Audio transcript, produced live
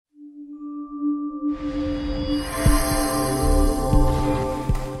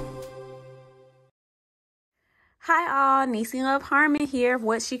Niecy Love Harmon here of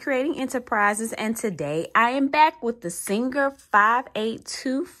Whatsshecreating Enterprises, and today I am back with the Singer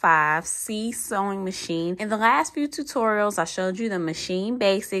 5825C sewing machine. In the last few tutorials, I showed you the machine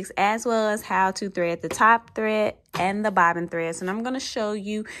basics as well as how to thread the top thread and the bobbin threads, and I'm going to show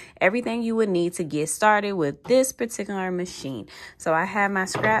you everything you would need to get started with this particular machine. So I have my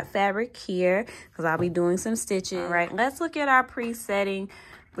scrap fabric here because I'll be doing some stitching. All right, let's look at our pre-setting.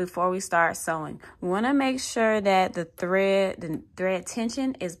 Before we start sewing, we want to make sure that the thread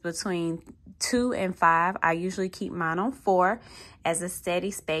tension is between 2 and 5. I usually keep mine on 4 as a steady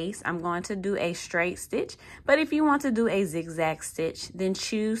space. I'm going to do a straight stitch, but if you want to do a zigzag stitch, then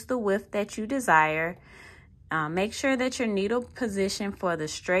choose the width that you desire. Make sure that your needle position for the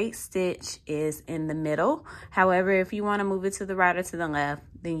straight stitch is in the middle. However, if you want to move it to the right or to the left,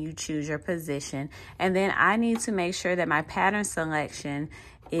 then you choose your position. And then I need to make sure that my pattern selection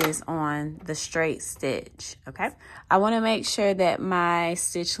is on the straight stitch. Okay, I want to make sure that my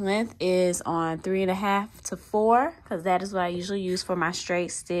stitch length is on 3.5 to 4 because that is what I usually use for my straight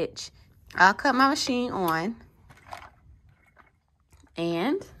stitch. I'll cut my machine on,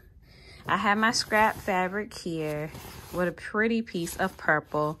 and I have my scrap fabric here with a pretty piece of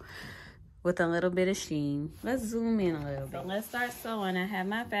purple with a little bit of sheen. Let's zoom in a little bit. So let's start sewing. I have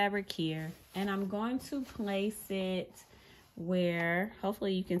my fabric here, and I'm going to place it where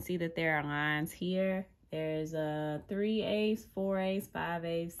hopefully you can see that there are lines here. There's a 3/8, 4/8,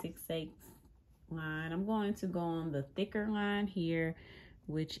 5/8, 6/8 line. I'm going to go on the thicker line here,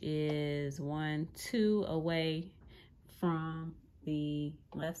 which is 1, 2 away from the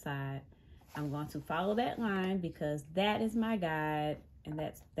left side. I'm going to follow that line because that is my guide, and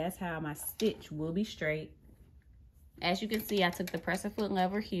that's how my stitch will be straight. As you can see, I took the presser foot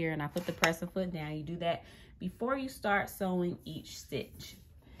lever here and I put the presser foot down. You do that before you start sewing each stitch.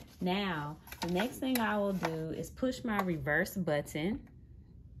 Now, the next thing I will do is push my reverse button.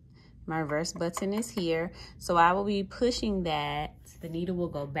 My reverse button is here, so I will be pushing that. The needle will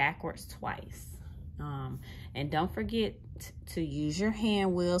go backwards twice. And don't forget to use your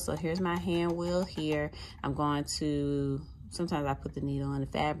hand wheel. So here's my hand wheel here. I'm going to, sometimes I put the needle in the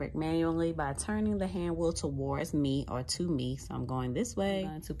fabric manually by turning the hand wheel towards me or to me. So I'm going this way. I'm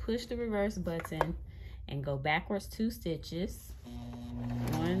going to push the reverse button and go backwards 2 stitches.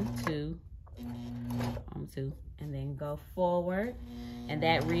 1, 2, 2, and then go forward. And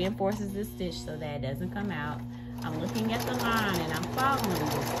that reinforces the stitch so that it doesn't come out. I'm looking at the line and I'm following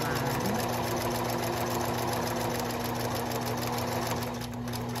this line.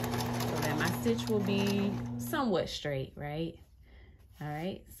 Stitch will be somewhat straight, right? All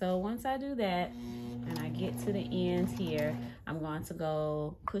right, so once I do that and I get to the end here, I'm going to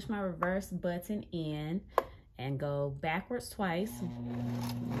go push my reverse button in and go backwards twice.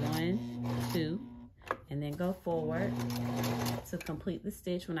 1, 2, and then go forward to complete the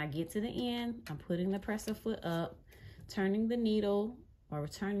stitch. When I get to the end, I'm putting the presser foot up, turning the needle or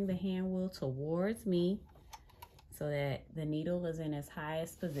turning the hand wheel towards me so that the needle is in its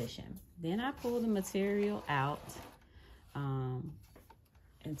highest position. Then I pull the material out and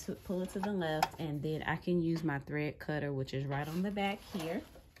pull it to the left, and then I can use my thread cutter, which is right on the back here,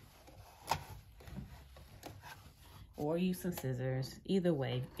 or use some scissors. Either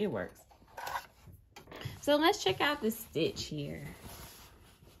way, it works. So let's check out this stitch here.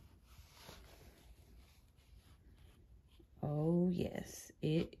 Oh yes,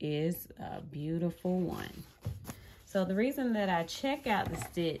 it is a beautiful one. So the reason that I check out the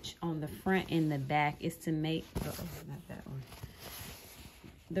stitch on the front and the back is to make, not that one.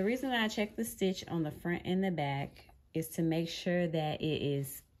 The reason that I check the stitch on the front and the back is to make sure that it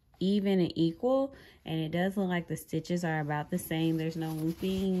is even and equal, and it does look like the stitches are about the same. There's no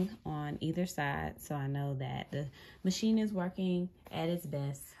looping on either side, so I know that the machine is working at its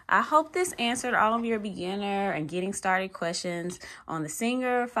best. I hope this answered all of your beginner and getting started questions on the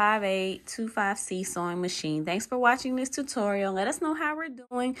Singer 5825C sewing machine. Thanks for watching this tutorial. Let us know how we're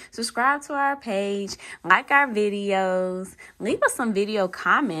doing. Subscribe to our page, like our videos, leave us some video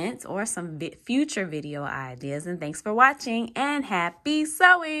comments or some future video ideas. And thanks for watching, and happy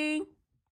sewing!